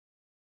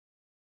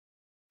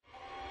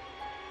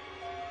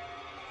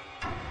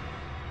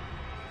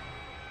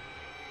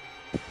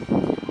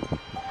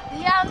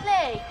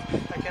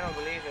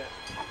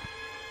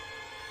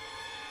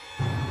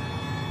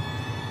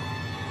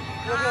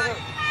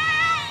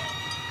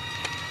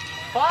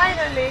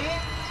Finally!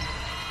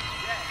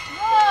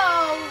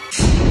 Whoa!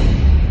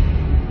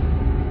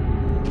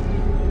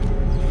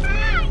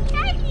 Hi,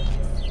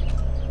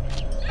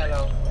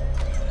 Hello.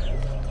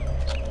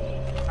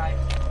 Hi.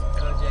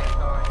 Hello, James.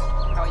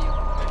 How are you?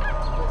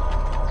 Good.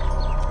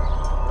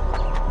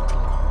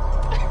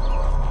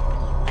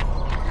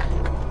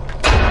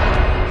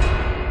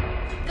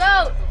 Go!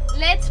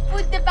 Let's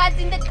put the bats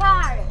in the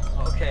car.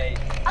 Okay.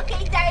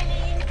 Okay,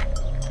 darling.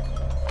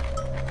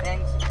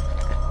 Thanks.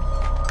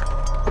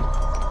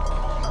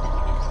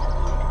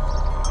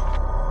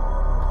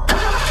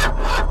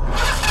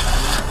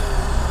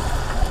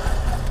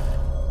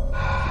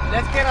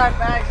 Let's get our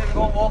bags and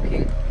go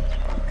walking.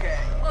 Okay.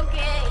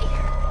 Okay.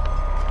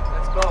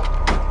 Let's go.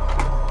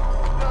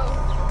 Go.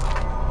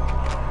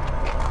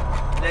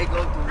 Let's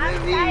go to the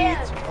I'm beach.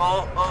 tired.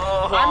 Oh.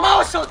 I'm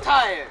also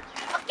tired.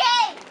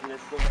 Okay.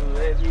 Let's go to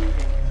the beach.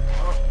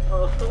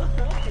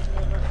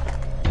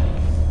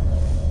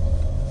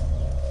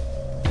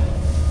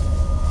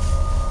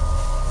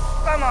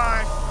 Come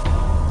on.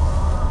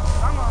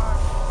 Come on.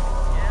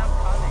 Yeah, I'm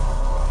coming.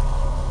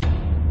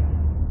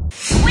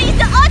 Where's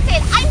the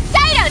hotel? I'm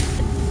tired.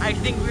 I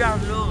think we are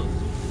lost.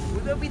 We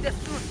will be the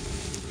food.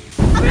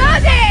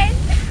 Rosen!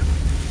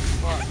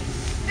 What?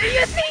 Do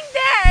you think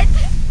that?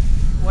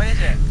 What is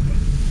it?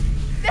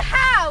 The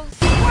house.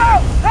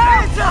 Whoa!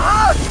 Hey, it's a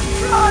house!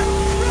 Run!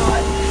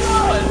 Run!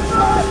 Run!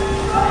 Run!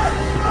 Run!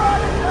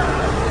 Run!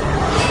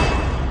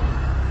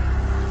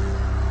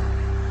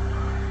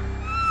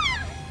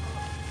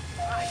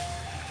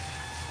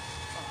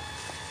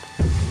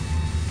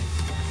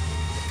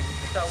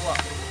 So what?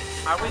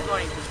 Are we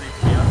going to sleep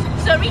here?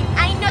 Sorry,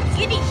 I'm not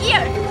sleeping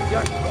here.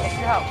 Your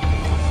house.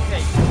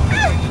 Okay.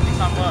 Give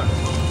some more.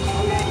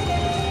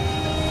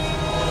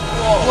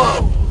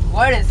 Whoa!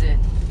 What is it?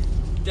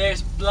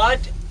 There's blood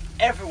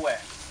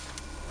everywhere.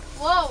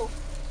 Whoa.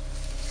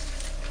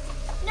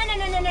 No.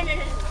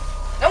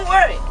 Don't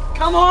worry.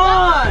 Come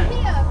on.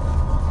 Here.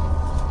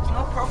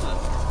 No problem.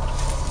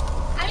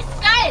 I'm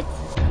scared.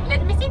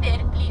 Let me see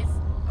there, please.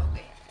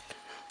 Okay.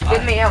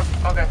 Get me out.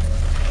 Okay.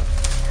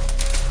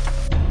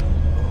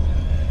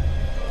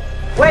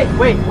 Wait.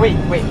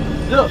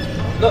 Look.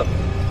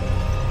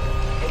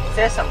 It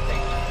says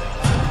something.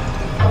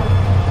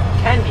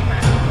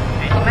 Candyman.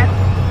 Candyman?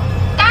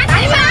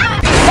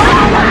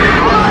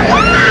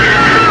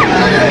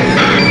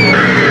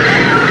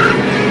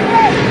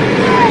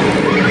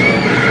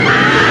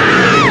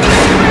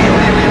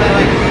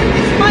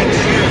 It's Mike's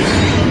shoes.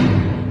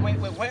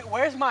 Wait.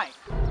 Where's Mike?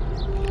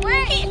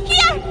 Where? Here.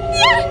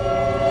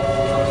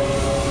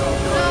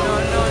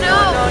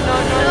 No.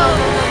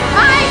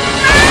 Mike!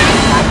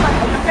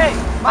 Okay,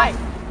 Mike.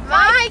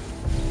 Mike!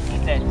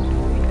 He's dead.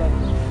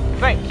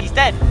 Wait, he's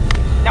dead.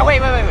 Now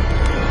wait.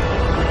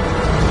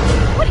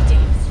 What is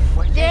James?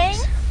 Where's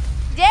James?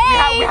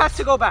 We have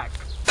to go back.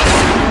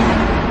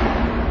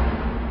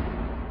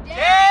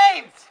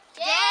 James!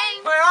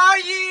 James! Where are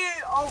you?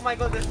 Oh my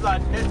god, there's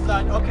blood.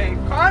 Okay,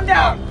 calm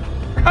down.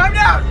 I'm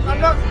not.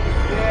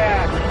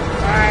 Yeah.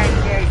 Alright,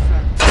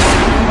 Jason.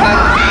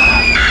 Ah!